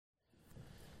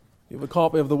You have a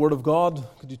copy of the Word of God.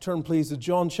 Could you turn please to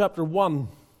John chapter 1,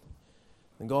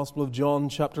 the Gospel of John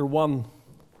chapter 1.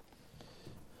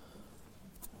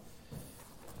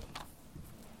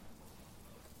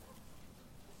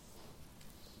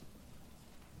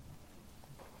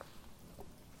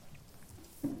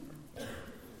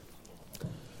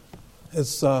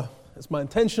 It's my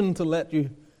intention to let you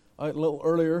out a little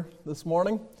earlier this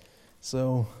morning,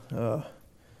 so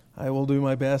I will do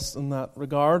my best in that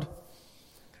regard.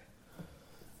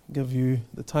 Give you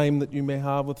the time that you may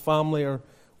have with family or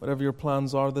whatever your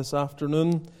plans are this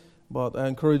afternoon. But I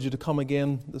encourage you to come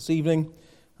again this evening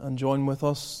and join with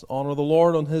us. Honor the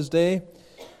Lord on His day.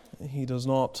 He does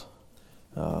not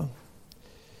allow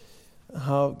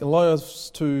us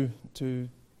to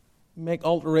make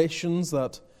alterations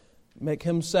that make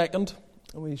Him second.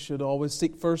 We should always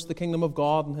seek first the kingdom of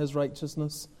God and His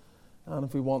righteousness. And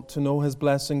if we want to know His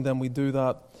blessing, then we do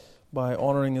that by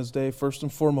honoring His day first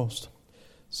and foremost.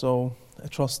 So I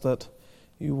trust that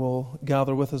you will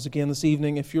gather with us again this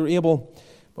evening if you're able.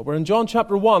 But we're in John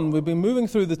chapter 1. We've been moving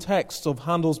through the text of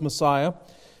Handel's Messiah.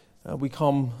 We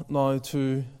come now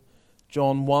to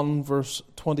John 1 verse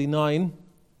 29.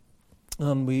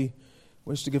 And we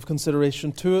wish to give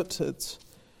consideration to it. It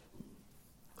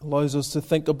allows us to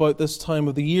think about this time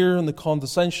of the year and the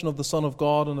condescension of the Son of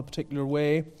God in a particular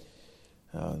way.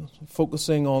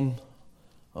 Focusing on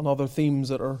other themes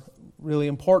that are really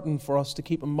important for us to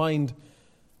keep in mind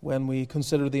when we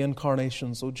consider the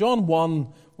incarnation. So John 1,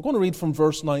 we're going to read from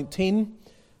verse 19.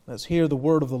 Let's hear the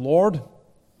word of the Lord.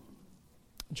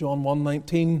 John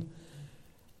 1:19.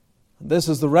 This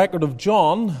is the record of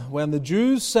John when the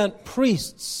Jews sent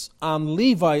priests and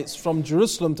Levites from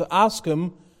Jerusalem to ask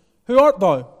him, "Who art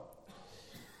thou?"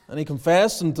 And he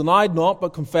confessed and denied not,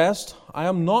 but confessed, "I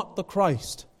am not the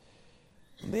Christ."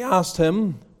 And they asked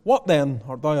him, "What then?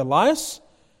 Art thou Elias?"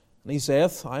 And he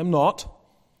saith, "I am not."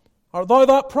 "Art thou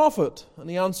that prophet?" And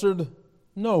he answered,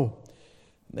 "No."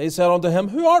 And they said unto him,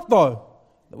 "Who art thou?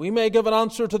 That we may give an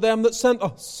answer to them that sent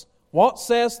us. What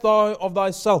sayest thou of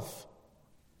thyself?"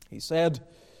 He said,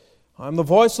 "I am the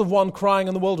voice of one crying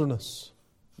in the wilderness,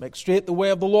 Make straight the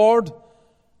way of the Lord,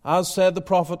 as said the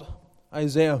prophet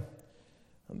Isaiah.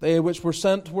 And they which were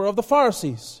sent were of the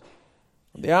Pharisees.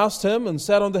 And they asked him and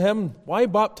said unto him, Why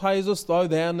baptizest thou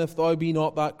then, if thou be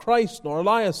not that Christ, nor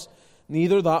Elias,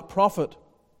 neither that prophet?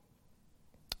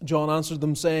 John answered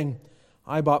them, saying,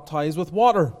 I baptize with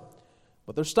water,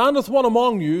 but there standeth one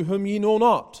among you whom ye know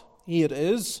not. He it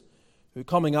is, who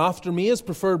coming after me is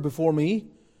preferred before me,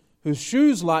 whose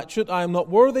shoes latchet I am not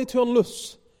worthy to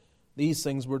unloose. These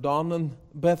things were done in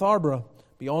Beth Arbara,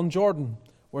 beyond Jordan,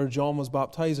 where John was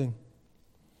baptizing.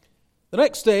 The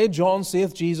next day John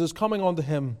seeth Jesus coming unto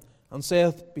him, and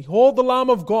saith, Behold the Lamb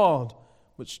of God,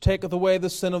 which taketh away the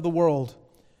sin of the world.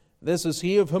 This is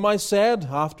he of whom I said,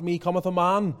 After me cometh a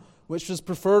man, which is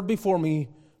preferred before me,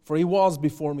 for he was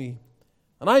before me.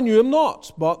 And I knew him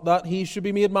not, but that he should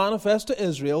be made manifest to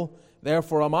Israel.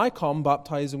 Therefore am I come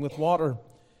baptizing with water.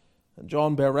 And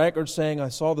John bare record, saying, I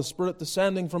saw the Spirit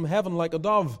descending from heaven like a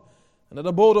dove, and it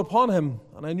abode upon him,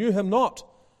 and I knew him not.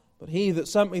 But he that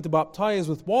sent me to baptize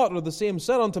with water, the same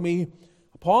said unto me,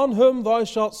 Upon whom thou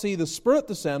shalt see the Spirit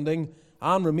descending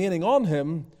and remaining on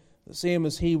him, the same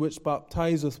is he which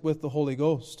baptizeth with the Holy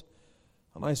Ghost.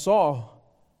 And I saw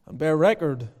and bear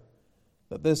record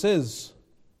that this is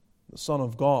the Son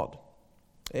of God.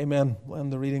 Amen. We'll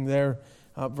end the reading there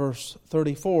at verse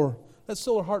 34. Let's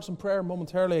still our hearts in prayer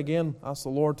momentarily again. Ask the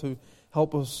Lord to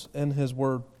help us in His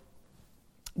Word.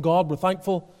 God, we're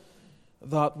thankful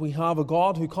that we have a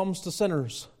God who comes to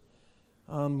sinners.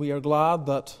 And we are glad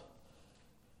that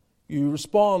you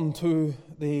respond to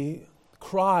the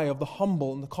cry of the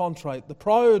humble and the contrite. The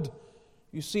proud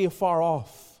you see afar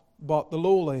off, but the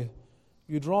lowly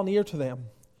you draw near to them.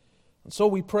 And so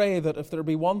we pray that if there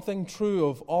be one thing true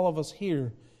of all of us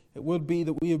here, it would be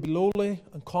that we would be lowly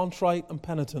and contrite and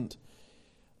penitent.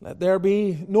 Let there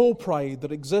be no pride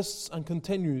that exists and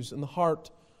continues in the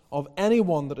heart of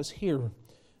anyone that is here,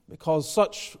 because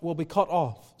such will be cut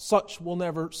off. Such will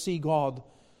never see God.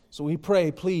 So we pray,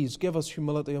 please give us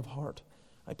humility of heart.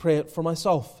 I pray it for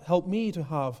myself. Help me to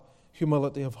have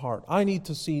humility of heart. I need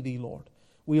to see Thee, Lord.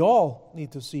 We all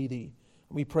need to see Thee.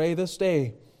 We pray this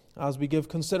day, as we give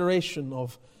consideration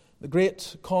of the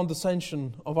great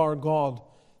condescension of our God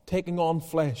taking on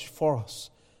flesh for us,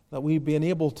 that we be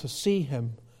able to see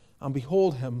Him and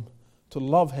behold Him, to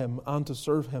love Him and to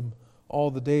serve Him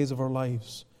all the days of our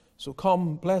lives. So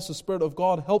come, bless the Spirit of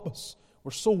God, help us.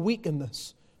 We're so weak in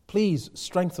this. Please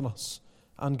strengthen us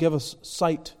and give us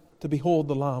sight to behold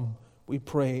the Lamb, we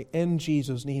pray in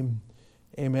Jesus' name.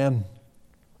 Amen.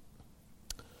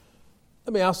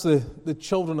 Let me ask the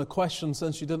children a question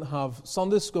since you didn't have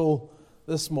Sunday school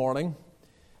this morning.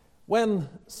 When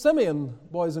Simeon,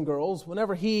 boys and girls,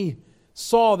 whenever he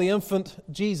saw the infant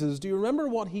Jesus, do you remember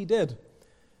what he did?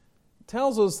 It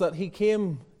tells us that he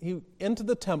came into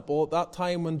the temple at that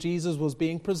time when Jesus was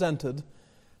being presented,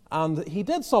 and he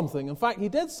did something. In fact, he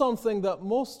did something that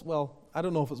I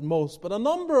don't know if it's most, but a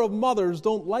number of mothers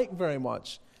don't like very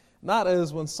much. And that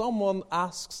is when someone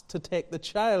asks to take the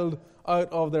child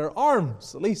out of their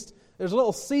arms. At least there's a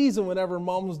little season whenever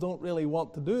moms don't really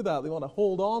want to do that. They want to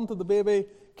hold on to the baby,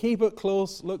 keep it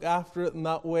close, look after it in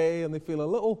that way, and they feel a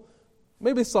little,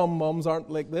 maybe some moms aren't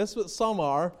like this, but some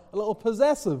are, a little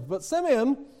possessive. But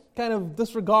Simeon, kind of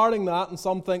disregarding that, and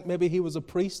some think maybe he was a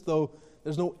priest, though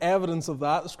there's no evidence of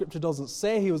that. The Scripture doesn't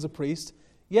say he was a priest.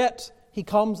 Yet, he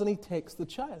comes and he takes the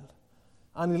child.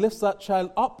 And he lifts that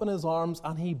child up in his arms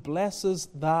and he blesses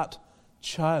that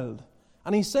child.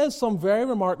 And he says some very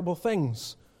remarkable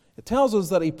things. It tells us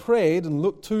that he prayed in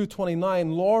Luke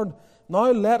 2:29, Lord,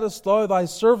 now lettest thou thy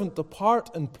servant depart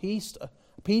in peace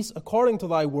according to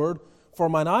thy word, for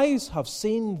mine eyes have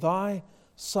seen thy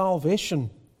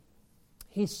salvation.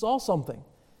 He saw something.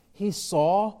 He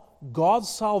saw God's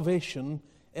salvation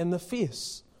in the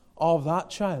face of that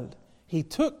child. He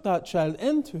took that child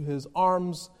into his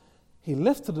arms, he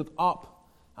lifted it up,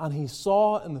 and he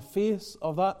saw in the face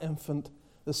of that infant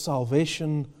the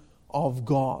salvation of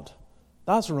God.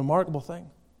 That's a remarkable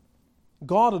thing.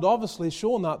 God had obviously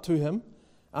shown that to him,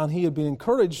 and he had been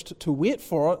encouraged to wait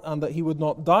for it, and that he would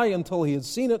not die until he had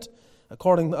seen it,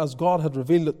 according as God had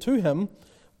revealed it to him.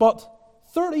 But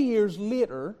 30 years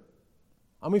later,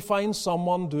 and we find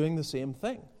someone doing the same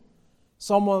thing.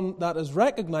 Someone that is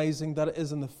recognizing that it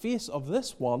is in the face of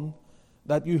this one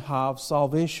that you have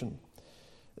salvation.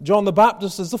 John the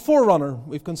Baptist is the forerunner.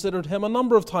 We've considered him a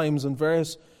number of times in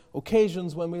various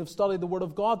occasions when we have studied the Word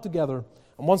of God together.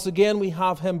 And once again we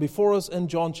have him before us in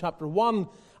John chapter 1,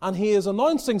 and he is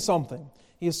announcing something.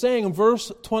 He is saying in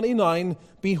verse 29,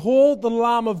 Behold the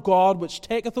Lamb of God which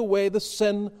taketh away the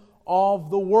sin of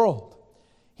the world.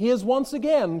 He is once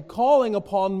again calling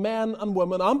upon men and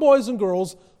women and boys and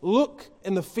girls, look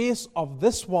in the face of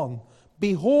this one.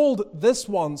 Behold this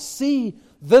one. See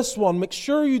this one. Make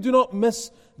sure you do not miss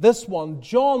this one.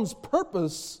 John's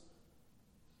purpose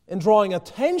in drawing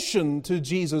attention to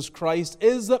Jesus Christ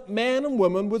is that men and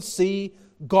women would see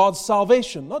God's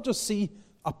salvation. Not just see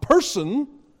a person,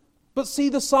 but see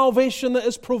the salvation that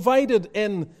is provided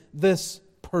in this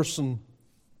person.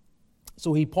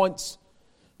 So he points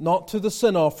not to the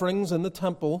sin offerings in the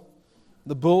temple,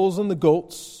 the bulls and the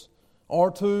goats,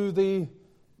 or to the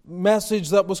message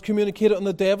that was communicated on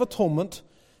the Day of Atonement.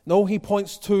 No, he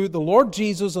points to the Lord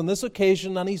Jesus on this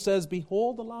occasion, and he says,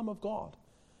 Behold the Lamb of God.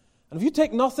 And if you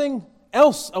take nothing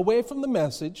else away from the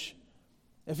message,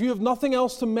 if you have nothing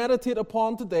else to meditate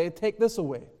upon today, take this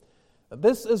away.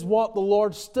 This is what the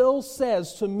Lord still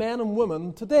says to men and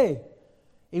women today.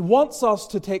 He wants us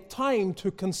to take time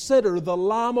to consider the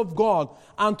Lamb of God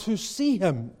and to see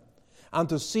Him, and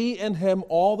to see in Him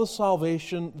all the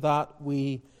salvation that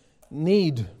we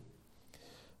need.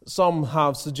 Some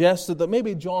have suggested that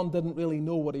maybe John didn't really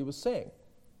know what he was saying,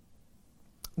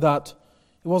 that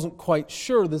he wasn't quite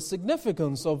sure the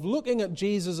significance of looking at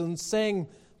Jesus and saying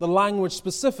the language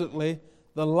specifically,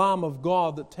 the Lamb of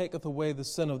God that taketh away the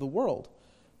sin of the world.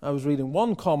 I was reading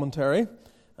one commentary,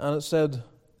 and it said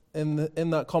in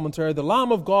that commentary, the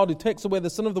Lamb of God who takes away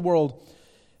the sin of the world,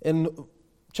 in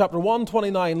chapter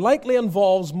 1:29, likely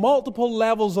involves multiple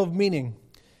levels of meaning.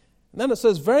 And then it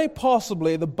says, very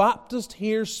possibly the Baptist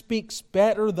here speaks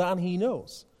better than he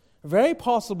knows. Very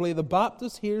possibly the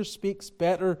Baptist here speaks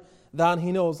better than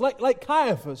he knows. Like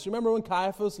Caiaphas. You remember when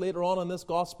Caiaphas, later on in this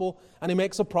gospel, and he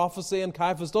makes a prophecy, and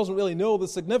Caiaphas doesn't really know the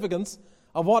significance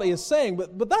of what he is saying.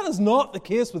 But that is not the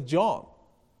case with John.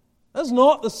 That's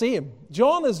not the same.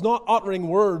 John is not uttering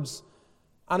words,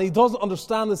 and he doesn't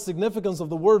understand the significance of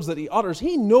the words that he utters.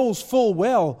 He knows full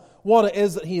well what it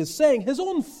is that he is saying. His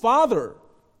own father,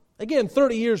 again,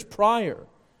 30 years prior,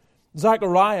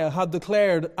 Zechariah had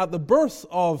declared at the birth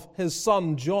of his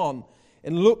son John,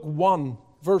 in Luke 1,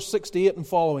 verse 68 and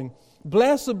following,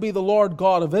 Blessed be the Lord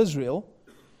God of Israel,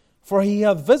 for He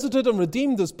hath visited and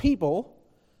redeemed His people,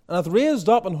 and hath raised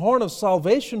up an horn of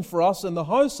salvation for us in the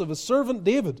house of His servant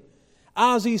David,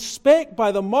 as He spake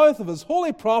by the mouth of His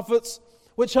holy prophets,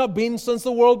 which have been since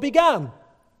the world began.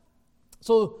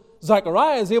 So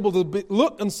Zechariah is able to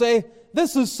look and say,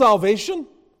 this is salvation.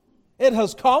 It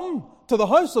has come to the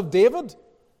house of David,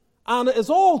 and it is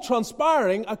all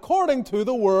transpiring according to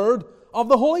the word of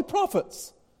the holy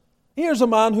prophets. Here's a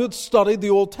man who had studied the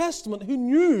Old Testament, who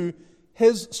knew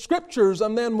his scriptures,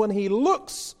 and then when he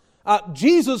looks at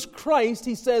Jesus Christ,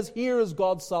 he says, here is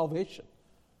God's salvation.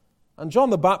 And John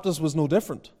the Baptist was no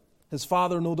different. His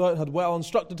father, no doubt, had well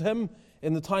instructed him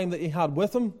in the time that he had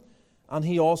with him, and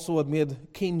he also had made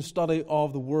keen study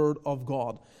of the Word of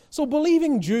God. So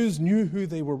believing Jews knew who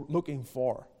they were looking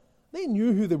for. They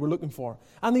knew who they were looking for,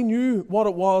 and they knew what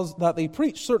it was that they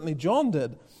preached. Certainly John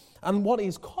did. And what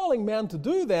he's calling men to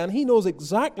do then, he knows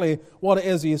exactly what it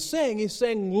is he is saying. He's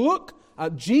saying, look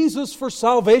at Jesus for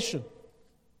salvation.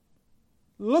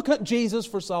 Look at Jesus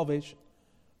for salvation.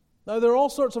 Now, there are all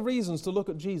sorts of reasons to look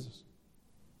at Jesus.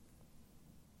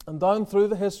 And down through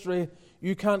the history,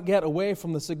 you can't get away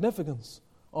from the significance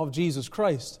of Jesus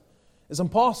Christ. It's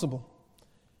impossible.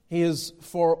 He is,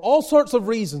 for all sorts of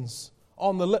reasons,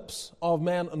 on the lips of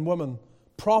men and women,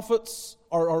 prophets,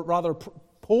 or rather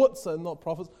poets, and not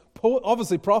prophets,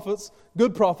 obviously prophets,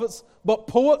 good prophets, but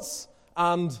poets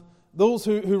and those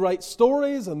who write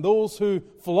stories and those who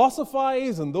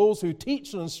philosophize and those who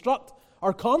teach and instruct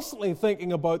are constantly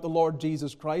thinking about the Lord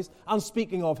Jesus Christ and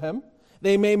speaking of Him.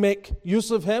 They may make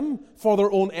use of Him for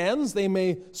their own ends. They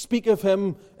may speak of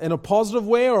Him in a positive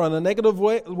way or in a negative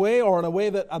way or in a way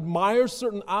that admires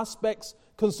certain aspects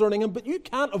concerning Him, but you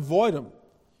can't avoid Him.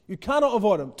 You cannot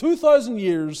avoid Him. 2,000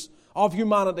 years of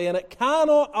humanity, and it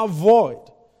cannot avoid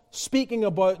speaking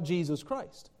about Jesus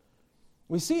Christ.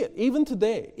 We see it even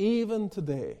today. Even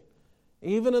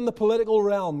in the political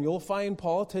realm, you'll find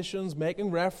politicians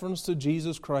making reference to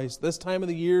Jesus Christ. This time of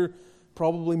the year,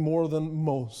 probably more than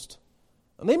most.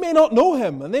 And they may not know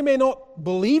Him, and they may not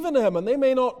believe in Him, and they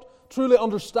may not truly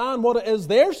understand what it is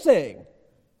they're saying.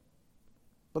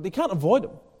 But they can't avoid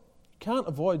Him. You can't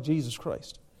avoid Jesus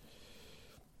Christ.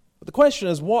 But the question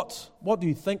is, what do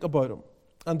you think about Him?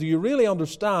 And do you really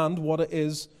understand what it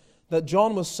is that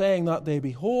John was saying that day?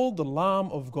 Behold, the Lamb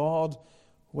of God,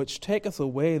 which taketh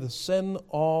away the sin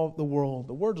of the world.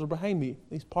 The words are behind me,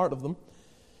 at least part of them.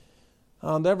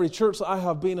 And every church that I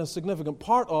have been a significant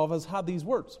part of has had these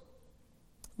words.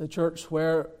 The church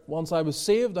where once I was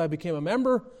saved, I became a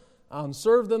member and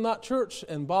served in that church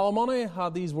in Ballymoney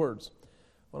had these words.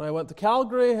 When I went to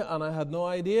Calgary and I had no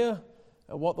idea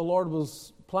what the Lord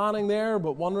was planning there,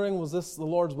 but wondering, was this the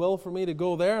Lord's will for me to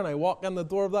go there? And I walk in the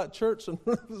door of that church and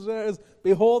there is,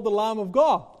 behold the Lamb of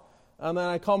God. And then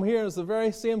I come here and it's the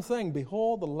very same thing.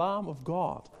 Behold the Lamb of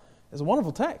God. It's a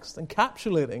wonderful text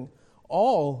encapsulating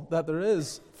all that there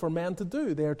is for men to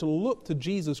do. They are to look to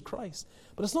Jesus Christ.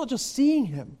 But it's not just seeing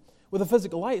Him with a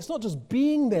physical eye. It's not just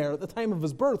being there at the time of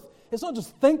His birth. It's not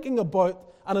just thinking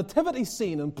about a nativity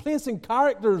scene and placing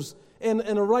characters in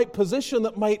a right position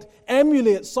that might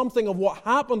emulate something of what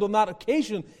happened on that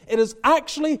occasion. It is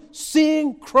actually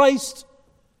seeing Christ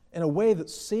in a way that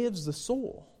saves the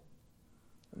soul.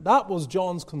 That was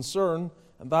John's concern,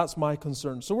 and that's my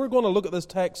concern. So we're going to look at this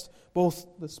text both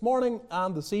this morning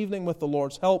and this evening with the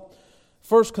Lord's help.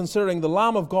 First, considering the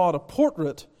Lamb of God, a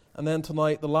portrait, and then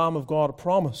tonight, the Lamb of God, a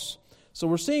promise. So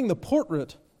we're seeing the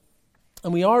portrait,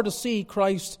 and we are to see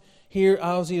Christ here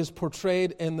as He is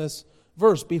portrayed in this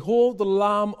verse. Behold the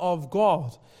Lamb of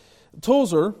God.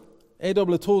 Tozer,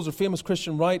 A.W. Tozer, famous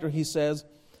Christian writer, he says,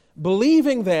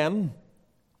 believing then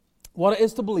what it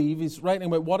is to believe, he's writing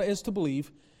about what it is to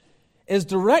believe, is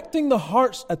directing the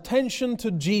heart's attention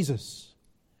to Jesus.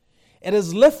 It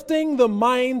is lifting the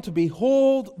mind to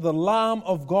behold the Lamb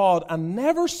of God and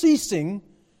never ceasing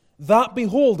that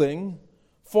beholding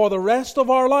for the rest of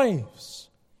our lives.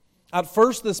 At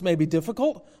first this may be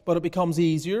difficult, but it becomes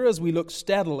easier as we look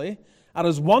steadily at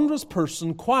His wondrous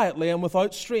person quietly and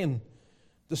without strain.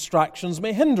 Distractions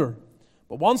may hinder,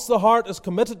 but once the heart is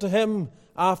committed to Him,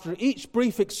 after each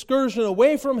brief excursion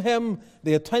away from Him,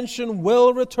 the attention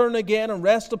will return again and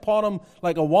rest upon Him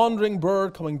like a wandering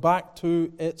bird coming back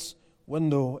to its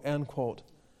window, end quote.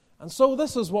 And so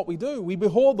this is what we do. We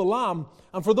behold the Lamb.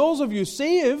 And for those of you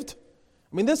saved,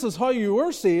 this is how you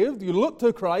were saved. You looked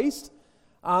to Christ,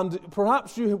 and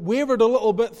perhaps you wavered a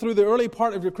little bit through the early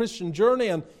part of your Christian journey,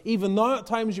 and even now at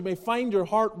times you may find your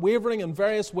heart wavering in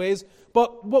various ways.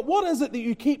 But what is it that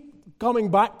you keep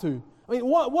coming back to?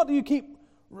 What do you keep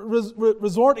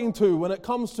resorting to when it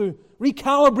comes to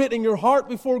recalibrating your heart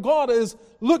before God? Is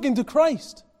looking to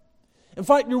Christ. In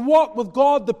fact, your walk with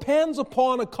God depends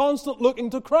upon a constant looking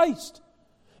to Christ.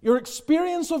 Your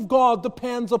experience of God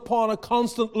depends upon a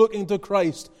constant looking to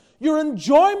Christ. Your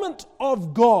enjoyment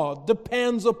of God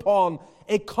depends upon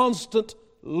a constant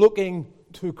looking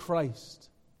to Christ.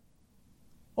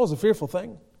 Oh, it's a fearful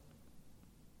thing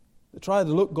to try to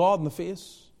look God in the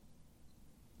face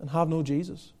and have no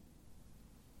Jesus.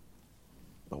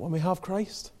 But when we have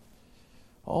Christ,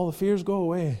 all the fears go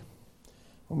away.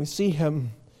 When we see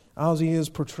Him as He is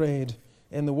portrayed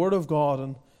in the Word of God.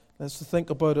 And Let's think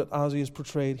about it as he is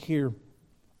portrayed here.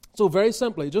 So very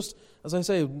simply, just as I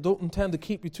say, don't intend to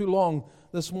keep you too long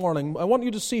this morning. I want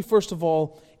you to see, first of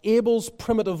all, Abel's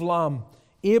primitive lamb.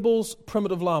 Abel's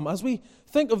primitive lamb. As we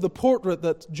think of the portrait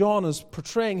that John is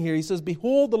portraying here, he says,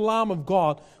 "Behold the Lamb of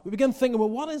God." We begin thinking, well,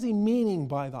 what is he meaning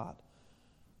by that?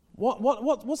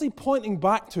 What's he pointing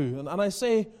back to? And I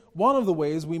say one of the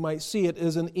ways we might see it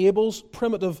is in Abel's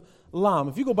primitive lamb.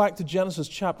 If you go back to Genesis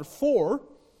chapter 4,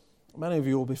 many of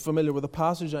you will be familiar with the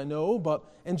passage, I know, but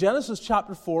in Genesis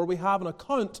chapter 4 we have an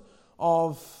account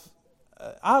of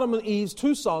Adam and Eve's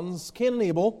two sons, Cain and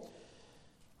Abel,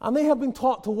 and they have been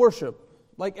taught to worship.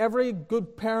 Like every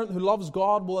good parent who loves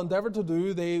God will endeavor to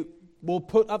do, they will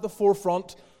put at the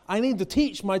forefront, I need to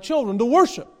teach my children to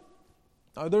worship.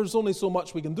 Now, there's only so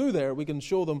much we can do there. We can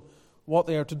show them what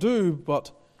they are to do,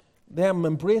 but them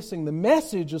embracing the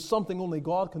message is something only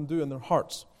God can do in their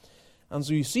hearts. And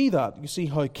so you see that. You see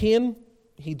how Cain,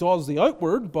 he does the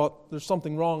outward, but there's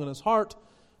something wrong in his heart.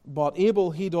 But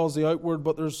Abel, he does the outward,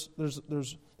 but there's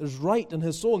right in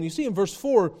his soul. And you see in verse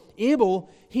 4, Abel,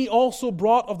 he also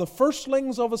brought of the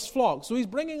firstlings of his flock. So he's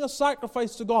bringing a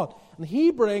sacrifice to God. And he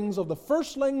brings of the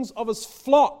firstlings of his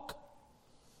flock.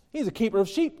 He's a keeper of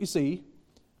sheep, you see.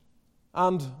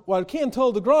 And while Cain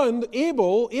tilled the ground,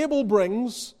 Abel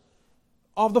brings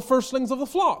of the firstlings of the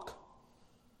flock.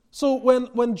 So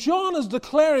when John is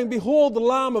declaring, "Behold the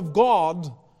Lamb of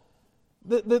God,"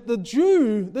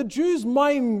 the Jew's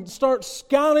mind starts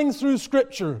scanning through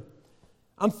Scripture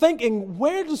and thinking,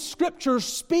 where does Scripture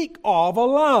speak of a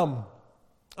lamb?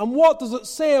 And what does it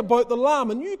say about the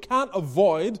lamb? And you can't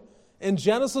avoid, in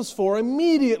Genesis 4,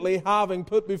 immediately having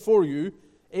put before you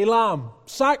a lamb,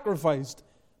 sacrificed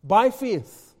by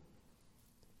faith.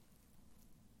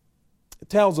 It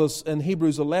tells us in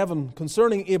Hebrews 11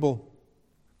 concerning Abel,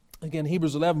 again,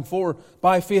 Hebrews 11:4,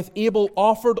 "By faith Abel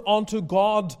offered unto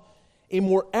God a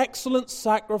more excellent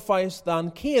sacrifice than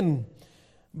Cain,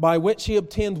 by which he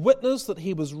obtained witness that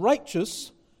he was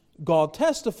righteous, God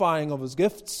testifying of his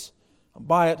gifts, and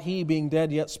by it he, being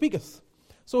dead, yet speaketh."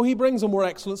 So he brings a more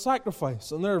excellent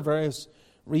sacrifice, and there are various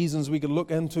reasons we could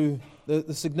look into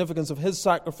the significance of his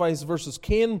sacrifice versus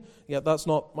Cain, yet that's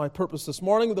not my purpose this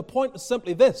morning. The point is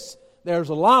simply this: there's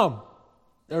a lamb.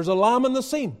 There's a lamb in the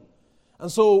scene.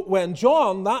 And so when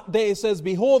John that day says,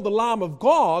 "Behold the Lamb of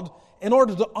God," in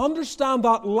order to understand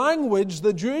that language,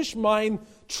 the Jewish mind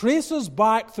traces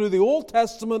back through the Old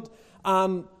Testament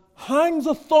and hangs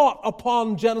a thought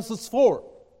upon Genesis 4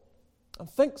 and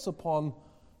thinks upon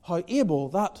how Abel,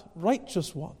 that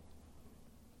righteous one,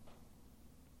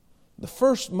 the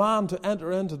first man to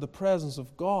enter into the presence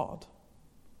of God,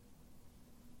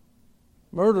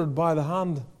 murdered by the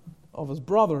hand of his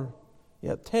brother,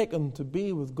 yet taken to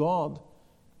be with God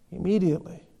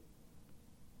immediately.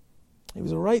 He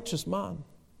was a righteous man.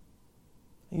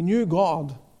 He knew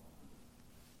God,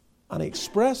 and he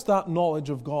expressed that knowledge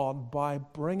of God by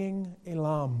bringing a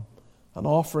lamb and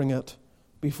offering it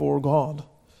before God.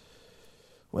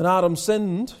 When Adam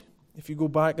sinned, if you go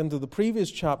back into the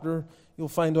previous chapter, you'll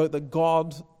find out that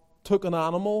God took an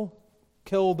animal,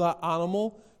 killed that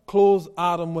animal, clothed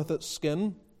Adam with its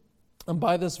skin, and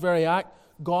by this very act,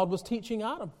 God was teaching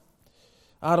Adam.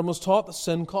 Adam was taught that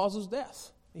sin causes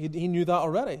death. He knew that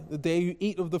already. The day you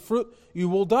eat of the fruit, you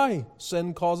will die.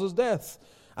 Sin causes death.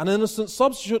 An innocent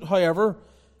substitute, however,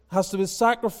 has to be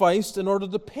sacrificed in order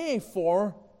to pay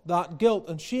for that guilt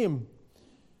and shame.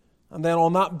 And then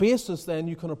on that basis, then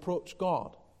you can approach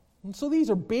God. And so these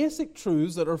are basic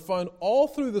truths that are found all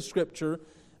through the Scripture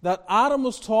that Adam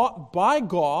was taught by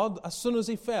God as soon as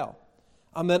he fell.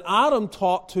 And then Adam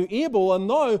taught to Abel, and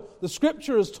now the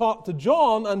Scripture is taught to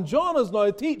John, and John is now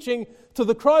teaching to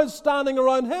the crowd standing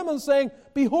around him and saying,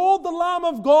 "Behold the Lamb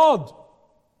of God."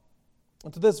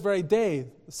 And to this very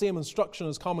day, the same instruction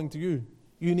is coming to you.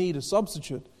 You need a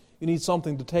substitute. You need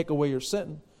something to take away your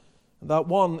sin. And that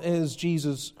one is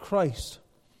Jesus Christ.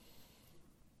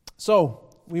 So,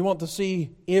 we want to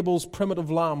see Abel's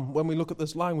primitive lamb when we look at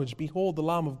this language. Behold the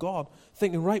Lamb of God.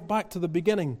 Thinking right back to the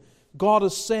beginning. God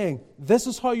is saying, this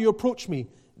is how you approach me.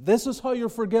 This is how you're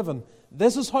forgiven.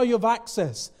 This is how you have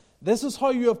access. This is how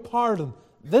you have pardon.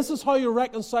 This is how you're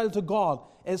reconciled to God.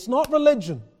 It's not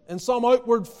religion in some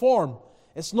outward form.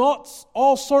 It's not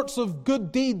all sorts of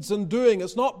good deeds and doing.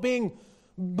 It's not being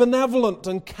benevolent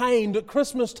and kind at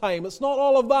Christmas time. It's not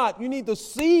all of that. You need to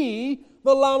see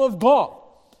the Lamb of God.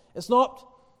 It's not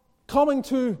coming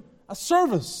to a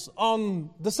service on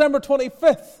December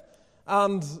 25th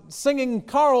and singing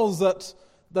carols that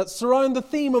surround the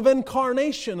theme of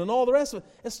incarnation and all the rest of it.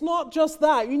 It's not just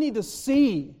that. You need to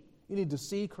see. You need to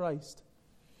see Christ.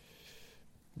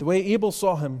 The way Abel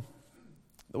saw him,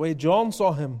 the way John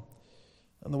saw him,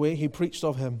 and the way he preached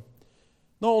of him.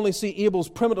 Not only see Abel's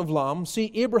primitive lamb,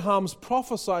 see Abraham's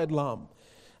prophesied lamb.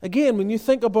 Again, when you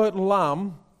think about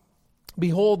lamb,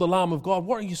 behold the Lamb of God,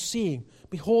 what are you seeing?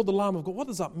 Behold the Lamb of God. What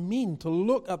does that mean, to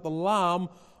look at the Lamb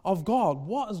of God?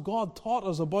 What has God taught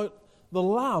us about the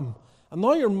Lamb? And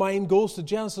now your mind goes to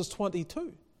Genesis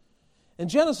 22. In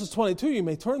Genesis 22, you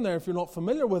may turn there if you're not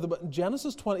familiar with it, but in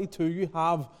Genesis 22 you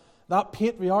have that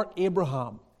patriarch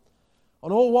Abraham.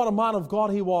 And oh, what a man of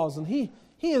God he was. And he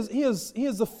is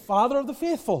the father of the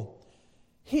faithful.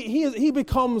 He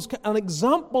becomes an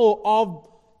example of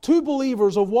two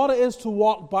believers of what it is to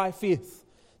walk by faith.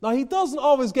 Now, he doesn't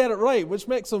always get it right, which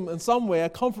makes him in some way a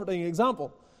comforting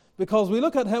example, because we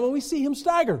look at him and we see him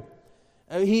stagger.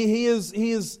 He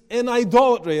is in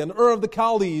idolatry in Ur of the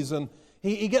Chaldees, and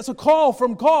he gets a call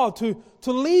from God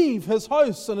to leave his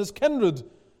house and his kindred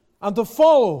and to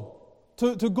follow,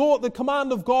 to go at the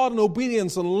command of God in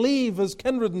obedience and leave his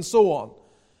kindred and so on,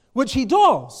 which he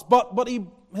does, but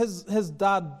his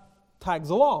dad tags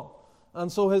along. And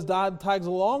so his dad tags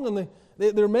along, and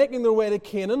they're making their way to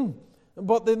Canaan,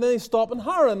 but then they stop in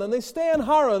Haran, and they stay in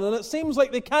Haran, and it seems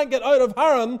like they can't get out of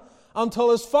Haran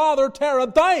until his father Terah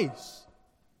dies.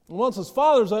 And once his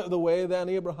father's out of the way, then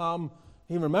Abraham,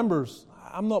 he remembers,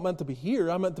 I'm not meant to be here,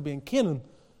 I'm meant to be in Canaan.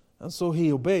 And so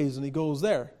he obeys, and he goes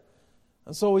there.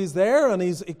 And so he's there, and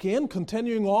he's again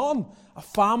continuing on. A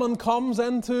famine comes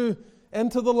into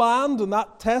the land, and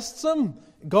that tests him.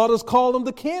 God has called him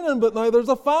to Canaan, but now there's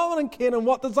a famine in Canaan.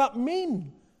 What does that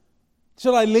mean?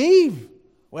 Should I leave?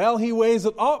 Well, he weighs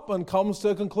it up and comes to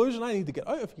a conclusion, I need to get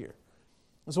out of here.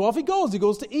 And so off he goes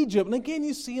to Egypt, and again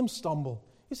you see him stumble.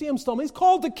 He's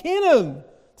called to Canaan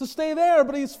to stay there,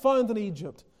 but he's found in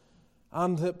Egypt.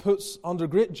 And it puts under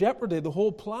great jeopardy the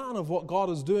whole plan of what God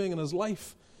is doing in his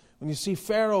life. When you see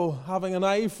Pharaoh having an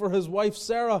eye for his wife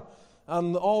Sarah,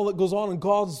 and all that goes on in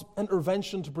God's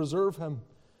intervention to preserve him.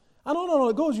 And on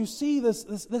it goes. You see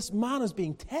this man is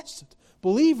being tested.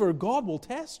 Believer, God will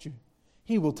test you.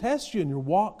 He will test you in your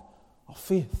walk of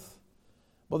faith.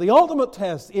 But the ultimate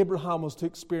test Abraham was to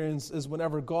experience is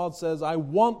whenever God says, I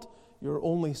want your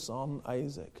only son,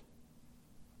 Isaac.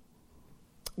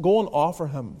 Go and offer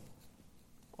him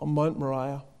on Mount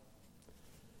Moriah.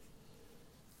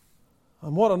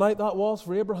 And what a night that was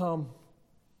for Abraham.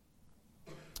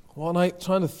 One night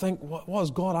trying to think, what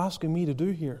is God asking me to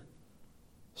do here?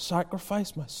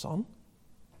 Sacrifice my son?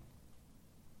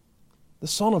 The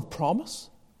son of promise?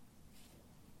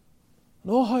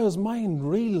 And oh, how his mind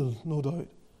reeled, no doubt,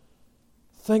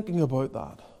 thinking about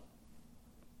that.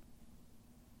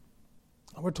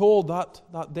 And we're told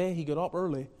that day he got up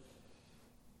early.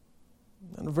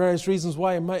 And the various reasons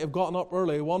why he might have gotten up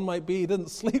early. One might be he didn't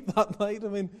sleep that night. I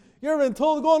mean, you're being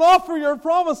told to go and offer your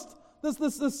promised,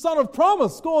 this son of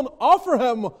promise. Go and offer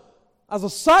him as a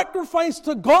sacrifice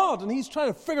to God. And he's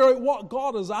trying to figure out what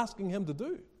God is asking him to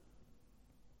do.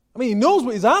 I mean, he knows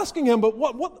what he's asking him, but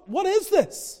what is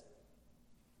this?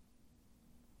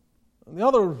 And the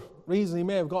other reason he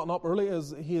may have gotten up early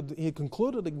is he had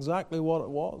concluded exactly what it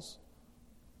was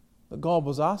that God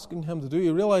was asking him to do. He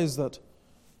realized that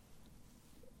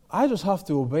I just have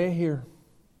to obey here.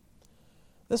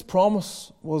 This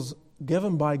promise was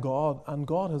given by God, and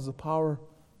God has the power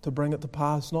to bring it to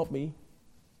pass, not me.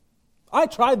 I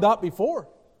tried that before.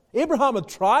 Abraham had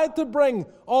tried to bring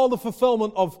all the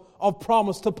fulfillment of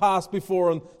promise to pass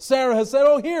before, and Sarah has said,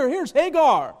 oh, here's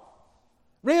Hagar.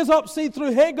 Raise up seed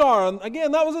through Hagar. And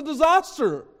again, that was a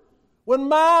disaster. When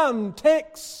man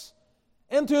takes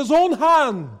into his own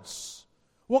hands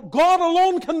what God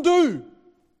alone can do,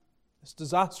 it's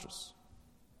disastrous.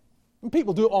 And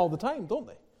people do it all the time, don't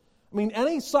they? I mean,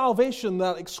 any salvation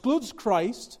that excludes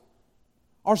Christ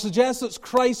or suggests it's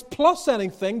Christ plus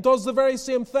anything does the very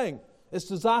same thing. It's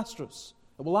disastrous.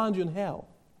 It will land you in hell.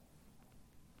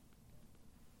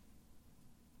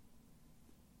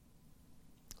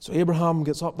 So Abraham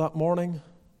gets up that morning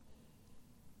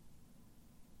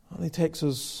and he takes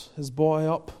his boy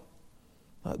up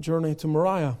that journey to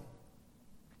Moriah.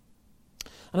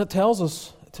 And it tells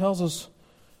us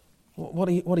what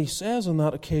he says on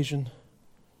that occasion.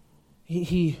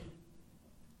 He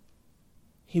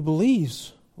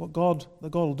believes that God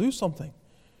will do something.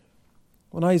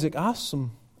 When Isaac asks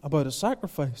him about his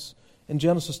sacrifice in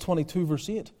Genesis 22 verse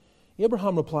 8,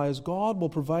 Abraham replies, God will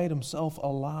provide himself a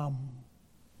lamb.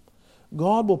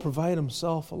 God will provide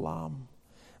himself a lamb.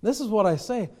 This is what I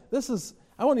say.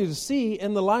 I want you to see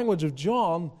in the language of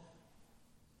John,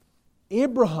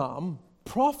 Abraham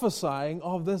prophesying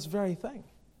of this very thing.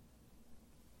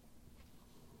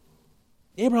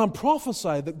 Abraham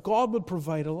prophesied that God would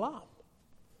provide a lamb.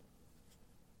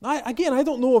 I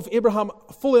don't know if Abraham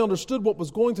fully understood what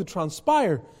was going to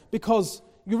transpire, because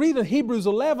you read in Hebrews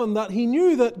 11 that he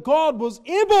knew that God was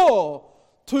able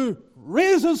to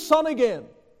raise his son again.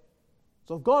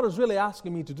 So if God is really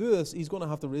asking me to do this, he's going to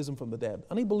have to raise him from the dead.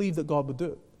 And he believed that God would do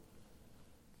it.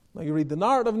 Now you read the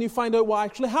narrative and you find out what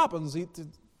actually happens.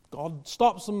 God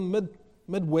stops him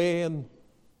midway, and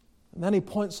then he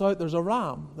points out there's a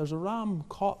ram. There's a ram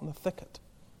caught in the thicket.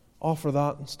 Offer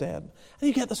that instead. And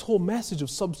you get this whole message of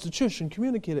substitution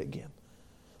communicated again.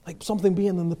 Like something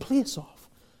being in the place of.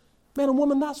 Men and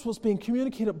women, that's what's being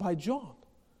communicated by John.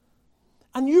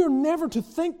 And you're never to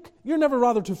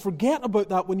forget about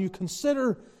that when you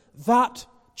consider that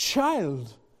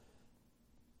child.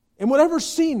 In whatever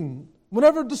scene,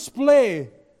 whatever display,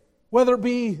 whether it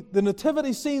be the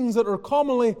nativity scenes that are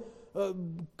commonly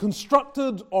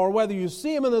constructed, or whether you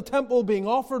see him in the temple being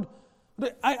offered,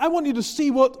 I want you to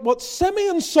see what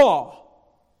Simeon saw.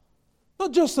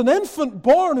 Not just an infant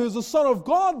born who's the Son of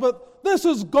God, but this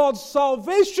is God's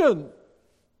salvation.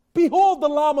 Behold the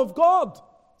Lamb of God.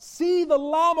 See the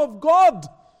Lamb of God.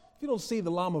 If you don't see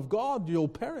the Lamb of God, you'll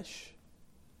perish.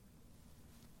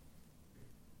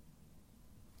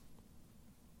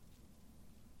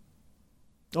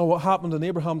 Oh, what happened in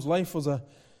Abraham's life was a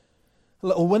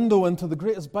little window into the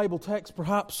greatest Bible text,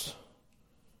 perhaps,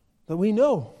 that we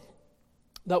know.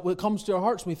 That when it comes to our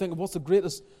hearts, when we think of what's the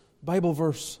greatest Bible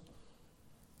verse,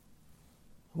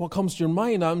 what comes to your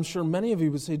mind, I'm sure many of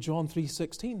you would say John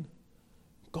 3:16.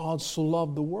 God so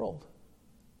loved the world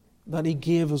that he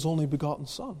gave his only begotten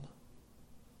Son,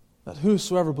 that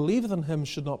whosoever believeth in him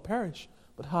should not perish,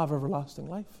 but have everlasting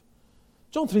life.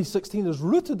 John 3:16 is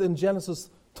rooted in Genesis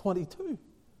 22.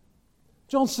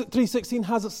 John 3:16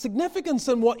 has its significance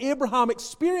in what Abraham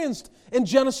experienced in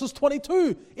Genesis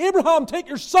 22. Abraham, take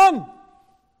your son,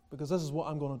 because this is what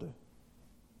I'm going to do.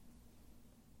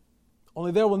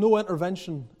 Only there will be no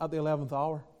intervention at the 11th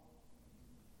hour.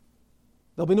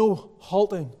 There'll be no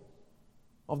halting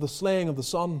of the slaying of the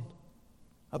son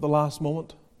at the last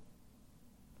moment.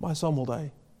 My son will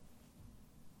die.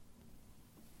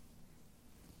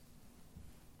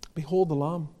 Behold the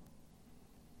Lamb.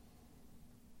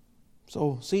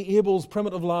 So, see Abel's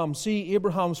primitive lamb. See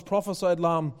Abraham's prophesied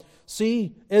lamb.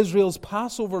 See Israel's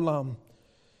Passover lamb.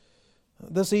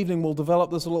 This evening we'll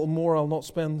develop this a little more. I'll not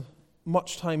spend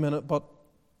much time in it, but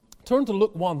turn to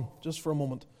Luke 1 just for a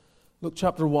moment. Luke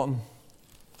chapter 1.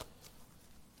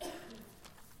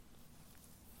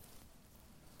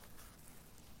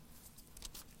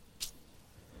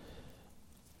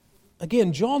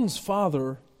 Again, John's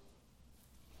father,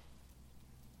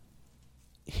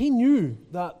 he knew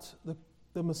that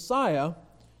the Messiah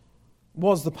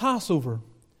was the Passover.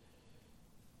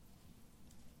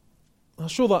 I'll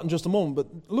show that in just a moment, but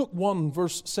Luke 1,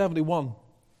 verse 71.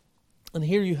 And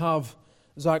here you have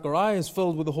Zechariah is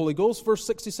filled with the Holy Ghost, verse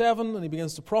 67, and he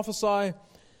begins to prophesy.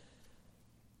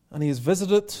 And he has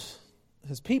visited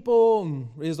his people and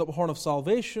raised up a horn of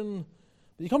salvation.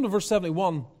 But you come to verse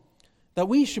 71, that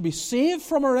we should be saved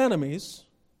from our enemies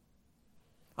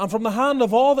and from the hand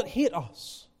of all that hate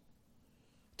us,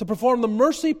 to perform the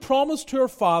mercy promised to our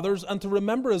fathers, and to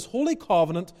remember his holy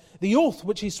covenant, the oath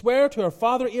which he sware to our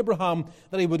father Abraham,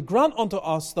 that he would grant unto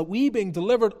us, that we, being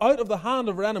delivered out of the hand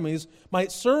of our enemies,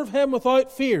 might serve him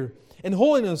without fear, in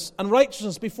holiness and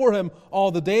righteousness before him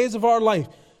all the days of our life.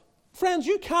 Friends,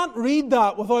 you can't read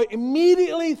that without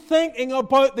immediately thinking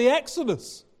about the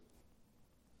Exodus.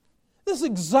 This is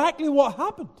exactly what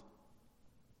happened.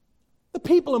 The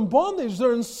people in bondage,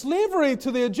 they're in slavery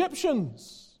to the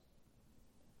Egyptians.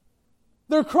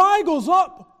 Their cry goes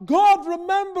up, God,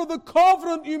 remember the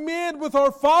covenant you made with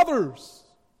our fathers.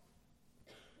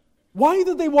 Why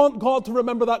did they want God to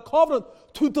remember that covenant?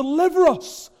 To deliver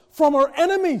us from our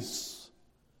enemies.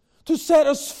 To set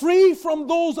us free from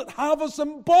those that have us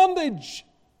in bondage.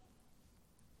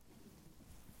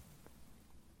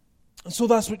 And so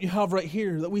that's what you have right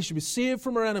here, that we should be saved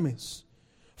from our enemies,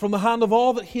 from the hand of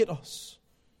all that hate us.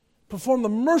 Perform the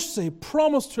mercy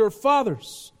promised to our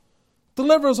fathers.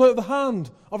 Deliver us out of the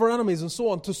hand of our enemies, and so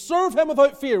on. To serve him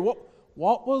without fear. What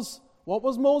was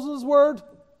Moses' word?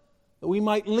 That we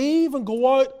might leave and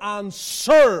go out and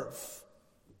serve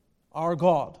our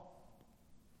God.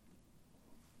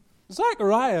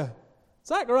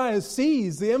 Zechariah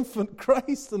sees the infant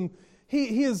Christ, and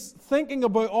he is thinking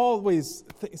about always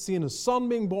seeing his son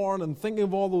being born and thinking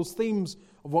of all those themes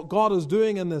of what God is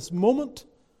doing in this moment.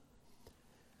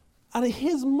 And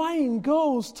his mind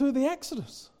goes to the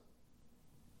Exodus.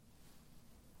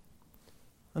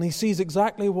 And he sees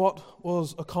exactly what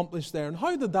was accomplished there. And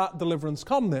how did that deliverance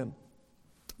come then?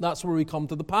 That's where we come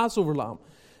to the Passover lamb.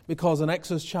 Because in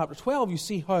Exodus chapter 12, you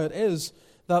see how it is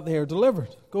that they are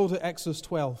delivered. Go to Exodus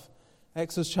 12.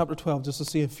 Exodus chapter 12, just to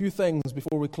see a few things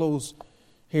before we close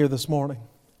here this morning.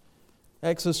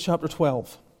 Exodus chapter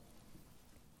 12.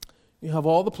 You have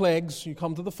all the plagues. You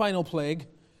come to the final plague,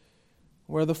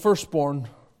 where the firstborn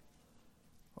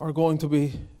are going to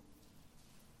be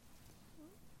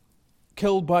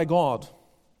killed by God.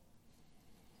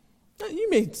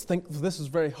 You may think this is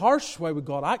very harsh. Why would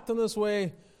God act in this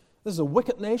way? This is a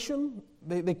wicked nation.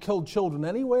 They killed children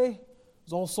anyway.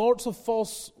 There's all sorts of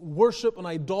false worship and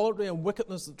idolatry and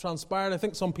wickedness that transpired. I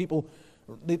think some people,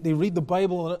 they read the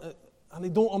Bible and they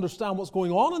don't understand what's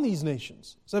going on in these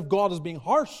nations. As if God is being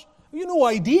harsh. You have no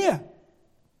idea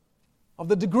of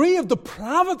the degree of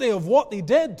depravity of what they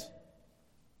did.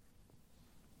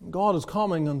 God is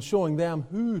coming and showing them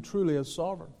who truly is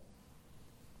sovereign.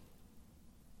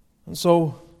 And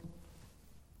so,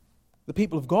 the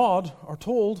people of God are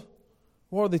told,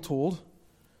 what are they told?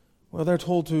 Well, they're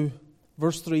told to,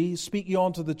 verse 3, speak ye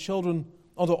unto the children,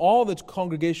 unto all the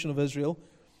congregation of Israel,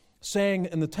 saying,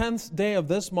 in the 10th day of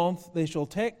this month they shall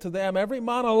take to them every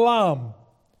man a lamb,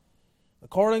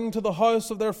 according to the house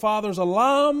of their fathers, a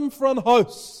lamb for an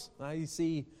house. Now you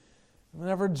see,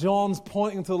 whenever John's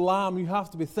pointing to the lamb, you have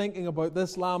to be thinking about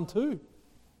this lamb too.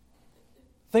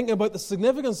 Thinking about the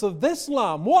significance of this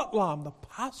lamb. What lamb? The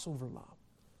Passover lamb.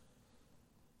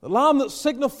 The lamb that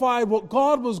signified what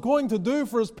God was going to do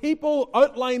for His people,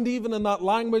 outlined even in that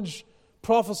language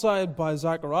prophesied by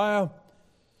Zechariah.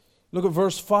 Look at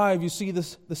verse 5. You see the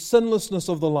sinlessness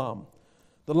of the lamb.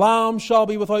 The lamb shall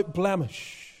be without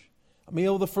blemish, a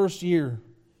male of the first year.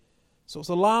 So it's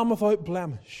a lamb without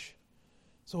blemish.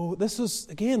 So this is,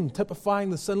 again, typifying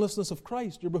the sinlessness of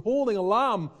Christ. You're beholding a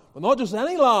lamb, but not just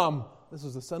any lamb. This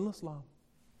is the sinless lamb.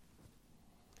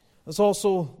 There's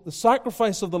also the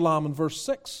sacrifice of the lamb in verse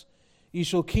 6. Ye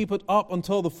shall keep it up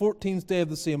until the 14th day of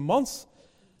the same month,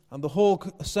 and the whole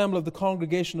assembly of the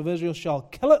congregation of Israel shall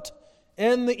kill it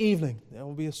in the evening. There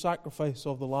will be a sacrifice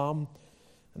of the lamb.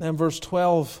 And then verse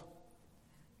 12,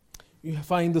 you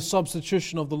find the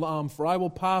substitution of the lamb. For I will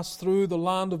pass through the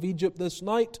land of Egypt this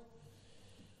night,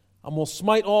 and will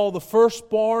smite all the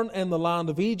firstborn in the land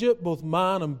of Egypt, both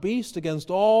man and beast, against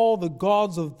all the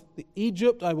gods of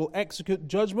Egypt. I will execute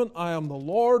judgment. I am the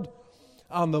Lord.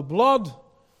 And the blood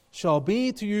shall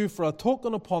be to you for a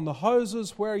token upon the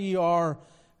houses where ye are.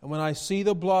 And when I see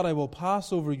the blood, I will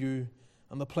pass over you,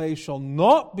 and the plague shall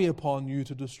not be upon you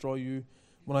to destroy you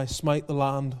when I smite the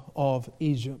land of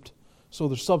Egypt. So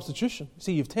there's substitution.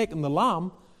 See, you've taken the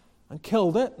lamb and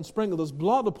killed it and sprinkled His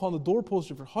blood upon the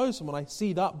doorpost of your house. And when I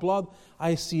see that blood,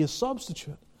 I see a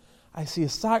substitute. I see a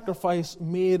sacrifice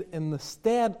made in the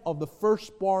stead of the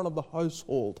firstborn of the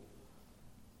household.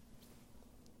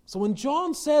 So when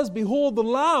John says, behold the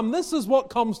lamb, this is what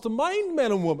comes to mind,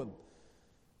 men and women.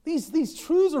 These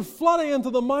truths are flooding into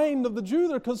the mind of the Jew.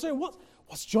 They're concerned,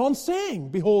 what's John saying?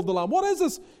 Behold the lamb. What is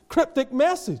this cryptic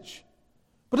message?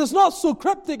 But it's not so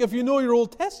cryptic if you know your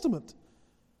Old Testament.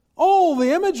 All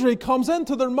the imagery comes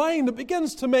into their mind. It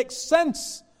begins to make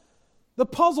sense. The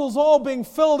puzzle's all being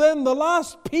filled in. The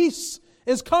last piece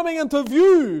is coming into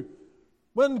view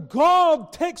when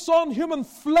God takes on human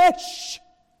flesh,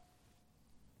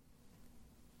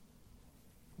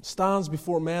 stands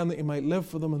before men that He might live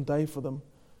for them and die for them,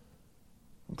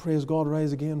 and praise God,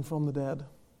 rise again from the dead.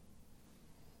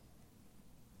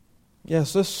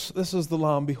 Yes, this is the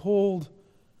Lamb. Behold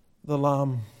the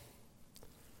Lamb.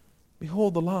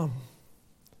 Behold the Lamb.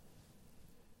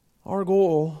 Our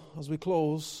goal as we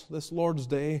close this Lord's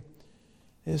Day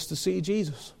is to see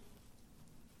Jesus,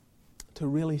 to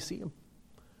really see Him.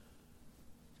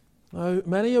 Now,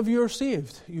 many of you are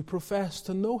saved. You profess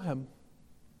to know Him.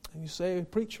 And you say,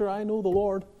 preacher, I know the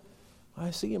Lord.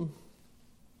 I see Him.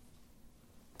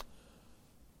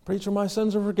 Preacher, my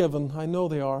sins are forgiven. I know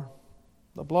they are.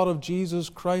 The blood of Jesus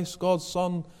Christ, God's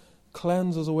Son,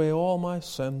 cleanses away all my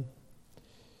sin.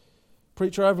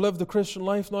 Preacher, I've lived the Christian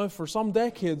life now for some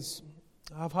decades.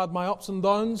 I've had my ups and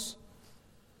downs.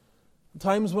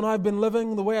 Times when I've been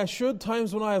living the way I should,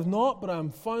 times when I have not, but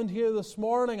I'm found here this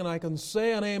morning and I can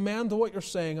say an amen to what you're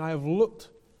saying. I have looked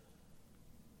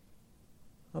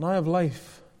and I have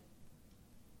life.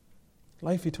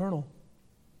 Life eternal.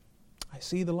 I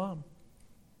see the Lamb.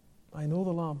 I know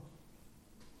the Lamb.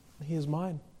 He is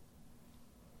mine.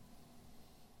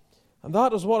 And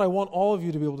that is what I want all of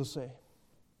you to be able to say.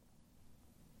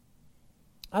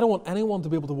 I don't want anyone to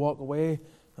be able to walk away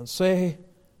and say,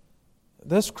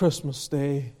 this Christmas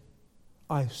Day,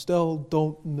 I still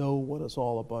don't know what it's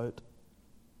all about.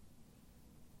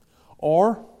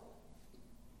 Or,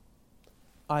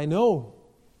 I know,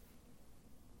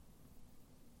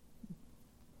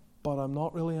 but I'm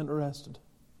not really interested.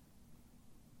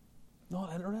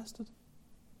 Not interested.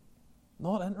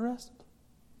 Not interested.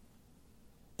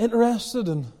 Interested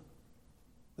in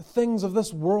the things of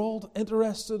this world,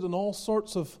 interested in all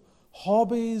sorts of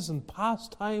hobbies and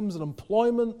pastimes and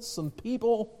employments and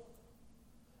people,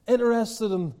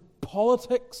 interested in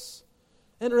politics,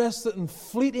 interested in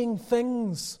fleeting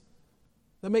things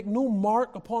that make no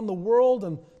mark upon the world,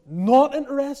 and not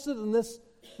interested in this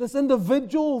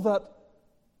individual that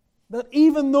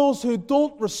even those who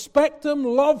don't respect him,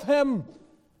 love him,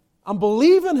 and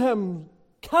believe in him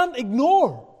can't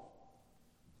ignore.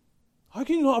 How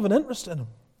can you not have an interest in him?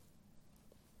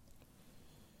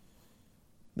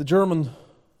 The German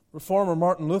reformer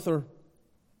Martin Luther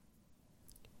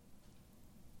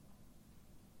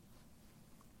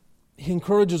he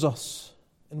encourages us,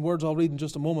 in words I'll read in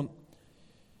just a moment,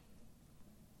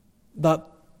 that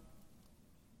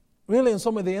really in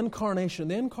some way the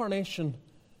incarnation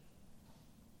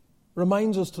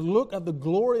reminds us to look at the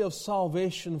glory of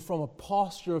salvation from a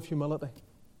posture of humility.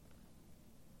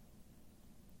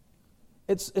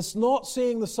 It's not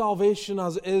seeing the salvation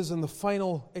as it is in the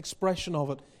final expression of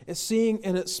it. It's seeing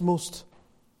in its most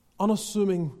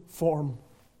unassuming form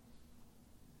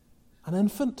an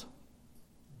infant.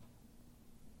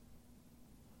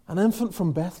 An infant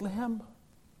from Bethlehem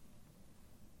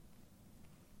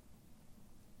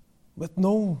with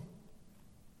no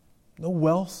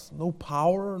wealth, no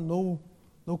power, no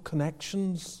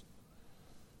connections,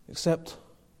 except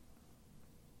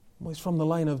he's from the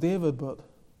line of David, but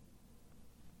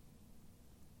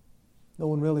no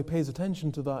one really pays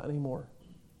attention to that anymore.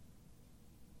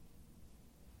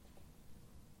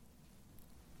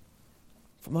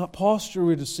 From that posture,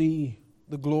 we're to see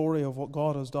the glory of what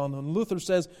God has done. And Luther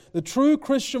says, the true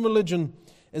Christian religion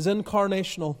is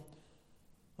incarnational,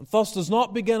 and thus does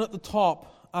not begin at the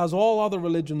top, as all other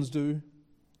religions do.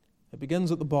 It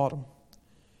begins at the bottom.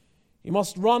 You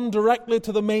must run directly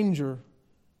to the manger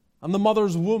and the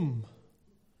mother's womb.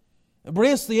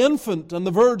 Embrace the infant and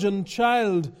the virgin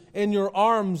child in your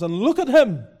arms and look at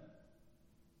him,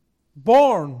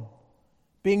 born,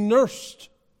 being nursed,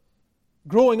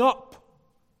 growing up,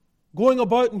 going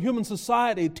about in human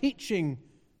society, teaching,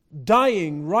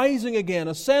 dying, rising again,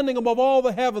 ascending above all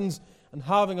the heavens, and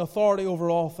having authority over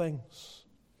all things.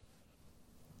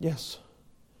 Yes,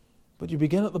 but you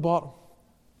begin at the bottom.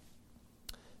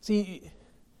 See,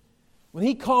 when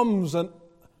He comes and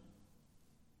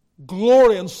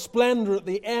glory and splendor at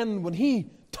the end, when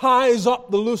He ties up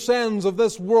the loose ends of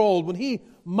this world, when He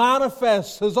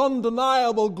manifests His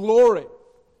undeniable glory,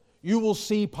 you will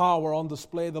see power on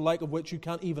display the like of which you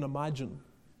can't even imagine.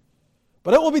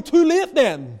 But it will be too late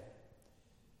then.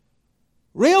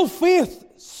 Real faith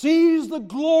sees the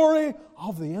glory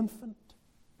of the infant,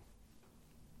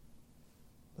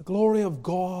 the glory of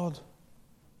God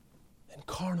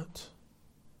incarnate,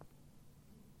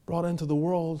 brought into the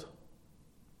world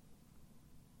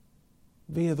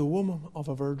via the womb of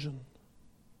a virgin.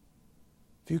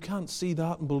 If you can't see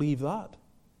that and believe that,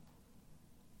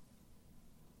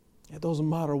 it doesn't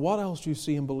matter what else you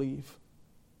see and believe.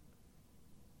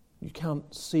 You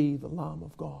can't see the Lamb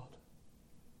of God.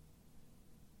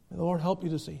 May the Lord help you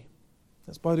to see.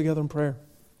 Let's bow together in prayer.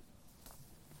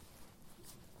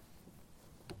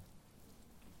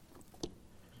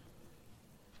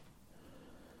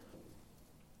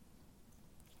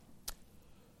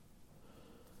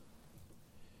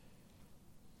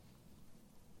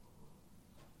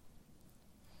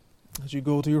 As you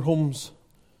go to your homes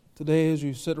today, as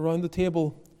you sit around the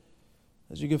table,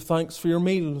 as you give thanks for your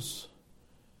meals,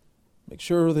 make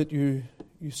sure that you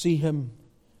see Him.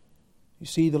 You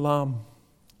see the Lamb.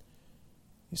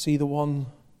 You see the one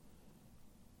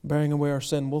bearing away our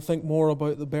sin. We'll think more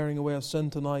about the bearing away of sin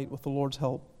tonight with the Lord's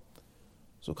help.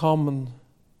 So come and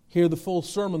hear the full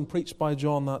sermon preached by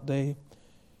John that day.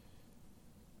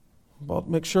 But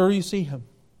make sure you see Him.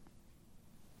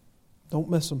 Don't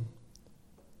miss Him.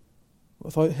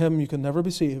 Without Him, you can never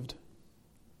be saved.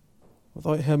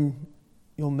 Without Him,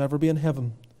 you'll never be in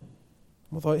heaven.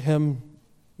 Without Him,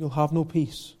 you'll have no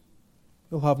peace.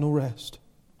 You'll have no rest.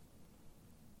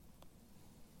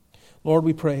 Lord,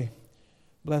 we pray,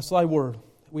 bless Thy word.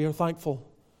 We are thankful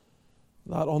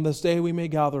that on this day we may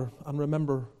gather and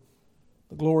remember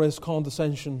the glorious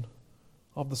condescension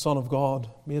of the Son of God,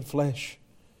 made flesh,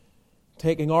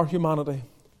 taking our humanity,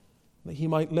 that He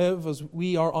might live as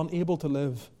we are unable to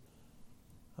live,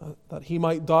 that He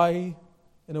might die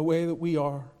in a way that we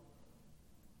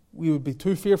would be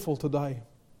too fearful to die.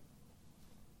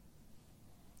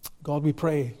 God, we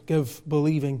pray, give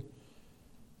believing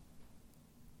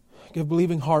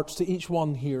hearts to each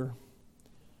one here.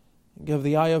 Give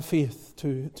the eye of faith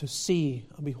to see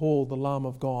and behold the Lamb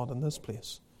of God in this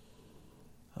place.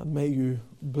 And may you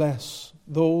bless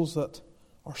those that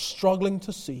are struggling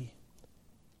to see.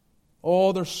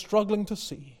 Oh, they're struggling to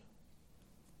see.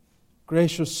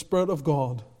 Gracious Spirit of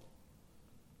God,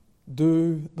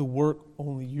 do the work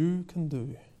only you can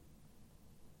do.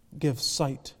 Give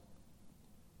sight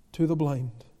to the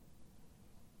blind.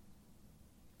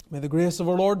 May the grace of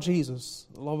our Lord Jesus,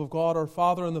 the love of God our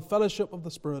Father, and the fellowship of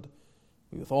the Spirit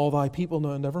be with all thy people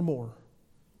now and evermore.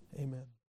 Amen.